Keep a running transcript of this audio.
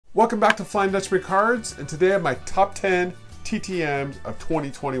Welcome back to Flying Dutchman Cards, and today I have my top 10 TTMs of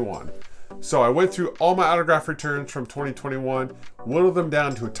 2021. So I went through all my autograph returns from 2021, whittled them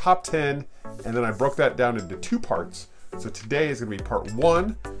down to a top 10, and then I broke that down into two parts. So today is going to be part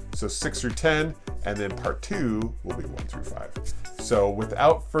 1, so 6 through 10, and then part 2 will be 1 through 5. So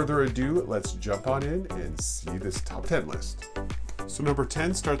without further ado, let's jump on in and see this top 10 list. So number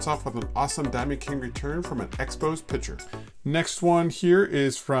 10 starts off with an awesome Diamond King return from an Expos pitcher. Next one here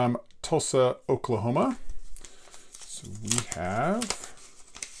is from Tulsa, Oklahoma. So we have,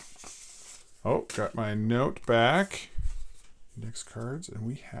 got my note back. Next cards, and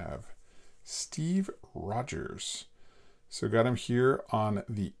we have Steve Rogers. So got him here on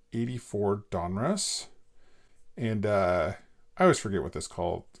the 84 Donruss. And I always forget what this is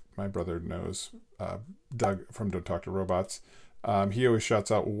called. My brother knows, Doug from Don't Talk to Robots. He always shouts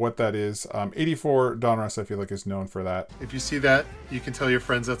out what that is. 84 Donruss, I feel like, is known for that. If you see that, you can tell your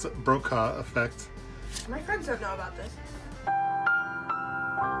friends that's a Brokaw effect. My friends don't know about this.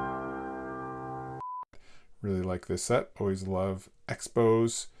 Really like this set. Always love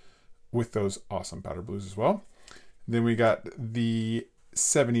Expos with those awesome powder blues as well. Then we got the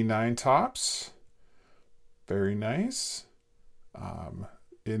 79 Topps. Very nice.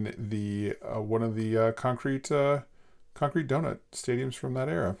 In the one of the concrete donut stadiums from that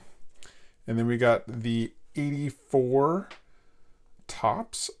era. And then we got the 84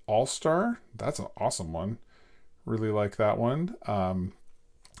 Topps All-Star. That's an awesome one. Really like that one.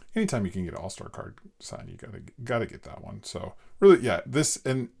 Anytime you can get an All-Star card signed, you gotta get that one. So really, yeah, this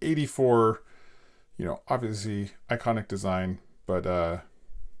an 84, you know, obviously iconic design, but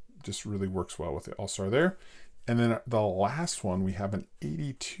just really works well with the All-Star there. And then the last one, we have an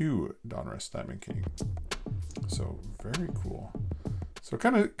 82 Donruss Diamond King. So very cool. So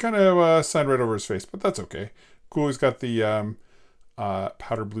kind of signed right over his face, but that's okay. Cool. He's got the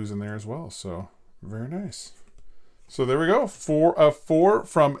powder blues in there as well. So very nice. So there we go. 4 of 4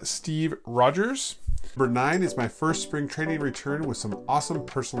 from Steve Rogers. Number 9 is my first spring training return with some awesome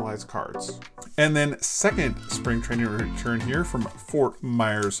personalized cards. And then second spring training return here from Fort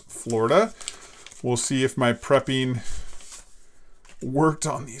Myers, Florida. We'll see if my prepping worked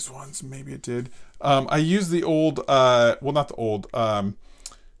on these ones. Maybe it did. I used the old, well, not the old,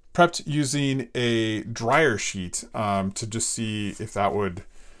 prepped using a dryer sheet to just see if that would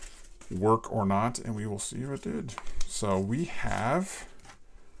work or not. And we will see if it did. So we have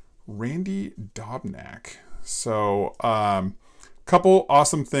Randy Dobnak. So couple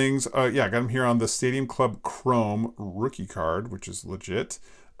awesome things. Yeah, I got him here on the Stadium Club Chrome rookie card, which is legit.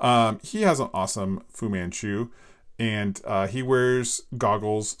 He has an awesome Fu Manchu. And he wears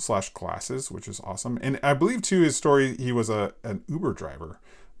goggles / glasses, which is awesome. And I believe, too, his story, he was an Uber driver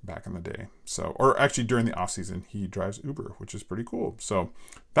back in the day. So, or actually during the off season, he drives Uber, which is pretty cool. So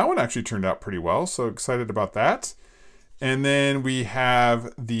that one actually turned out pretty well. So excited about that. And then we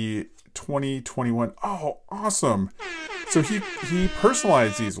have the 2021. Oh, awesome. So he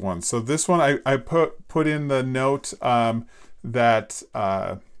personalized these ones. So this one, I put in the note that...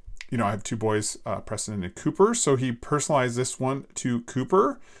 you know, I have two boys, Preston and Cooper. So he personalized this one to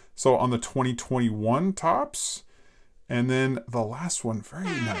Cooper. So on the 2021 Topps. And then the last one, very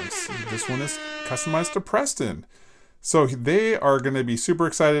nice. This one is customized to Preston. So they are going to be super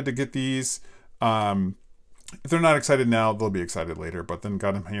excited to get these. If they're not excited now, they'll be excited later. But then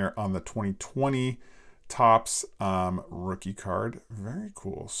got them here on the 2020 Topps rookie card. Very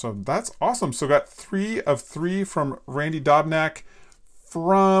cool. So that's awesome. So got 3 of 3 from Randy Dobnak,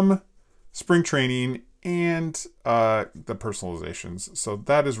 from spring training and the personalizations. So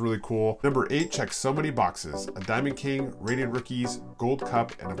that is really cool. Number 8 checks so many boxes. A Diamond King, Rated Rookies, Gold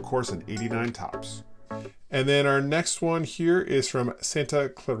Cup, and of course an 89 Topps. And then our next one here is from Santa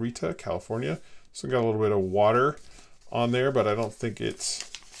Clarita, California. So got a little bit of water on there, but I don't think it's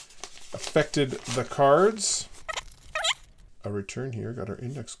affected the cards. A return here, got our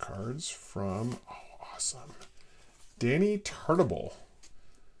index cards from, oh, awesome, Danny Tartable.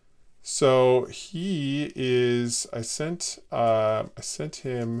 So he is, I sent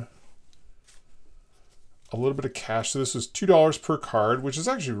him a little bit of cash. So this was $2 per card, which is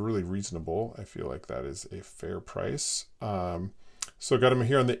actually really reasonable. I feel like that is a fair price. So got him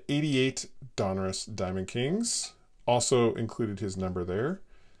here on the 88 Donruss Diamond Kings. Also included his number there.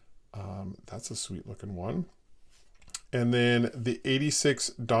 That's a sweet looking one. And then the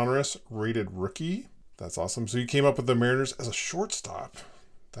 86 Donruss Rated Rookie. That's awesome. So he came up with the Mariners as a shortstop.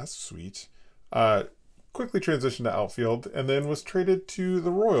 That's sweet. Quickly transitioned to outfield and then was traded to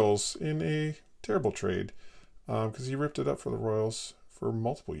the Royals in a terrible trade because he ripped it up for the Royals for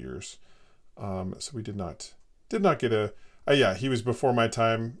multiple years. So we did not get a Yeah, he was before my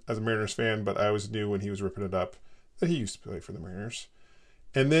time as a Mariners fan, but I always knew when he was ripping it up that he used to play for the Mariners.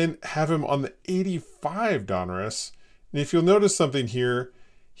 And then have him on the 85 Donruss. And if you'll notice something here,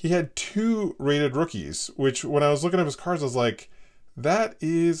 he had 2 rated rookies, which when I was looking at his cards, I was like, that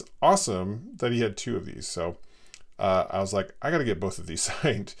is awesome that he had 2 of these. So I was like, I got to get both of these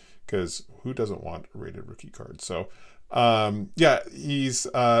signed because who doesn't want a rated rookie card? So yeah, he's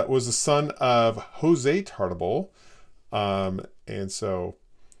was the son of Jose Tartabull. And so,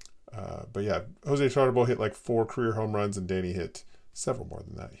 but yeah, Jose Tartabull hit like 4 career home runs and Danny hit several more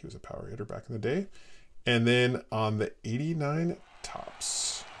than that. He was a power hitter back in the day. And then on the 89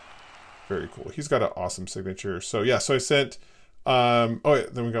 Topps, very cool. He's got an awesome signature. So yeah, so I sent, oh yeah,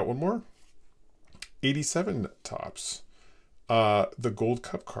 then we got one more. 87 Topps, the Gold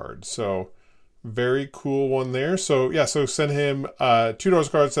Cup card. So very cool one there. So yeah, so send him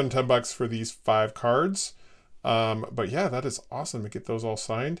 $2 cards, send him $10 for these 5 cards. But yeah, that is awesome to get those all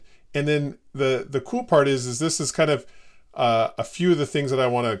signed. And then the cool part is this is kind of a few of the things that I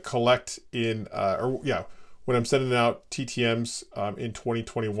want to collect in, when I'm sending out TTMs in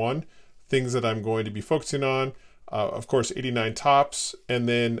 2021, things that I'm going to be focusing on. Of course, 89 Topps, and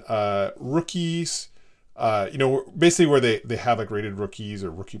then rookies. Basically where they have like rated rookies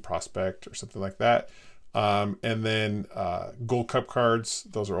or rookie prospect or something like that. And then Gold Cup cards.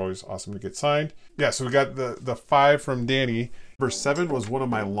 Those are always awesome to get signed. Yeah, so we got the 5 from Danny. Number 7 was one of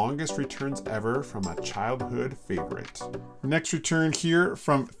my longest returns ever from a childhood favorite. Next return here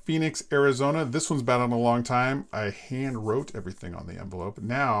from Phoenix, Arizona. This one's been on a long time. I hand wrote everything on the envelope.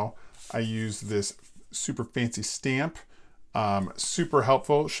 Now I use this super fancy stamp. Super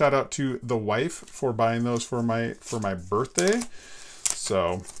helpful. Shout out to the wife for buying those for my birthday.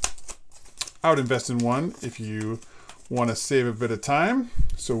 So I would invest in one if you want to save a bit of time.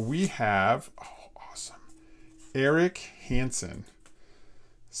 So we have, oh, awesome, Eric Hansen.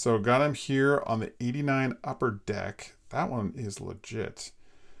 So got him here on the 89 upper deck. That one is legit.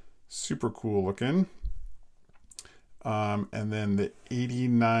 Super cool looking. And then the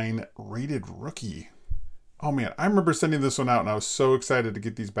 89 rated rookie. Oh man, I remember sending this one out and I was so excited to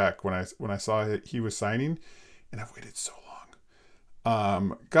get these back when I saw he was signing, and I've waited so long.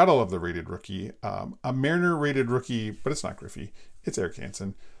 Gotta love the rated rookie. A Mariner rated rookie, but it's not Griffey. It's Eric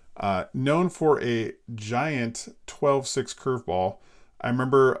Hansen. Known for a giant 12-6 curveball. I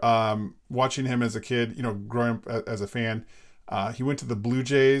remember watching him as a kid, growing up as a fan. He went to the Blue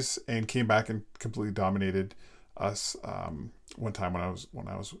Jays and came back and completely dominated us one time when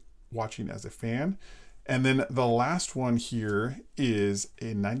I was watching as a fan. And then the last one here is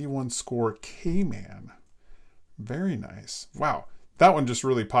a 91 score K-Man. Very nice. Wow. That one just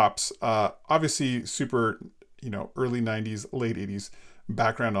really pops. Obviously super, early 90s, late 80s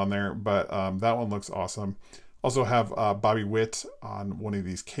background on there, but that one looks awesome. Also have Bobby Witt on one of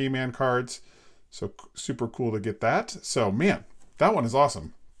these K-Man cards. So super cool to get that. So man, that one is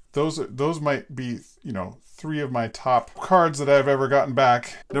awesome. Those might be, 3 of my top cards that I've ever gotten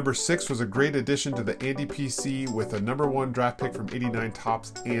back. Number 6 was a great addition to the Andy PC with a number 1 draft pick from 89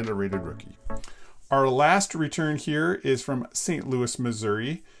 Topps and a rated rookie. Our last return here is from St. Louis,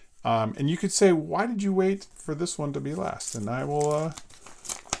 Missouri. And you could say, why did you wait for this one to be last? And I will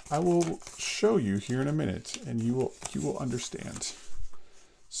show you here in a minute, and you will understand.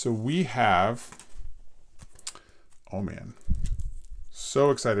 So we have, oh man,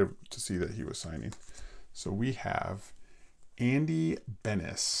 so excited to see that he was signing. So we have Andy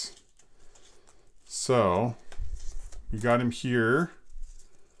Bennis. So we got him here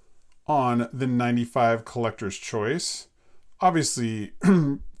on the 95 Collector's Choice, obviously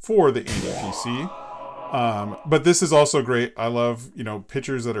for the Andy PC. But this is also great. I love,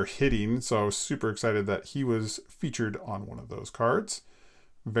 pitchers that are hitting. So I was super excited that he was featured on one of those cards.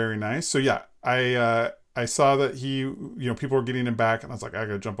 Very nice. So yeah, I saw that he, people were getting him back, and I was like, I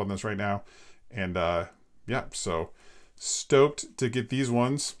gotta jump on this right now. And yeah, so stoked to get these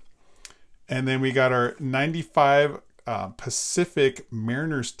ones. And then we got our 95 Pacific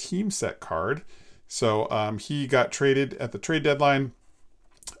Mariners team set card. So he got traded at the trade deadline.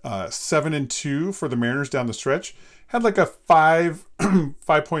 7-2 for the Mariners down the stretch. Had like a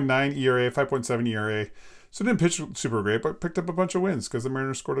 5.9 ERA, 5.7 ERA. So didn't pitch super great, but picked up a bunch of wins because the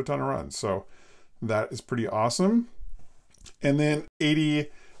Mariners scored a ton of runs. So that is pretty awesome. And then the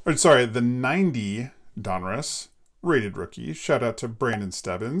 90 Donruss rated rookie. Shout out to Brandon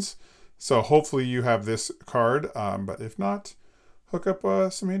Stebbins. So hopefully you have this card, but if not, hook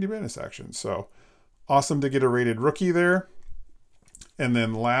up some Andy Bennis action. So awesome to get a rated rookie there. And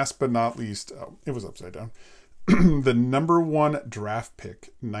then last but not least, it was upside down, the number 1 draft pick,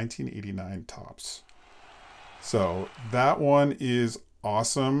 1989 Topps. So that one is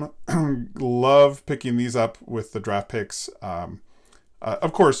awesome. Love picking these up with the draft picks.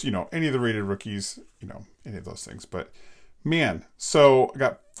 Of course, you know, any of the rated rookies, you know, any of those things. But man, so I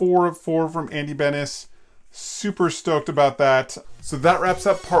got 4 of 4 from Andy Bennis. Super stoked about that. So that wraps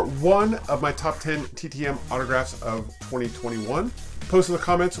up part 1 of my top 10 TTM autographs of 2021. Post in the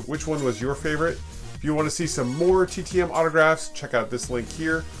comments which one was your favorite. If you want to see some more TTM autographs, check out this link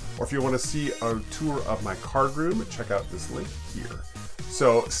here. Or if you want to see a tour of my card room, check out this link here.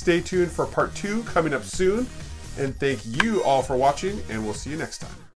 So stay tuned for part 2 coming up soon. And thank you all for watching, and we'll see you next time.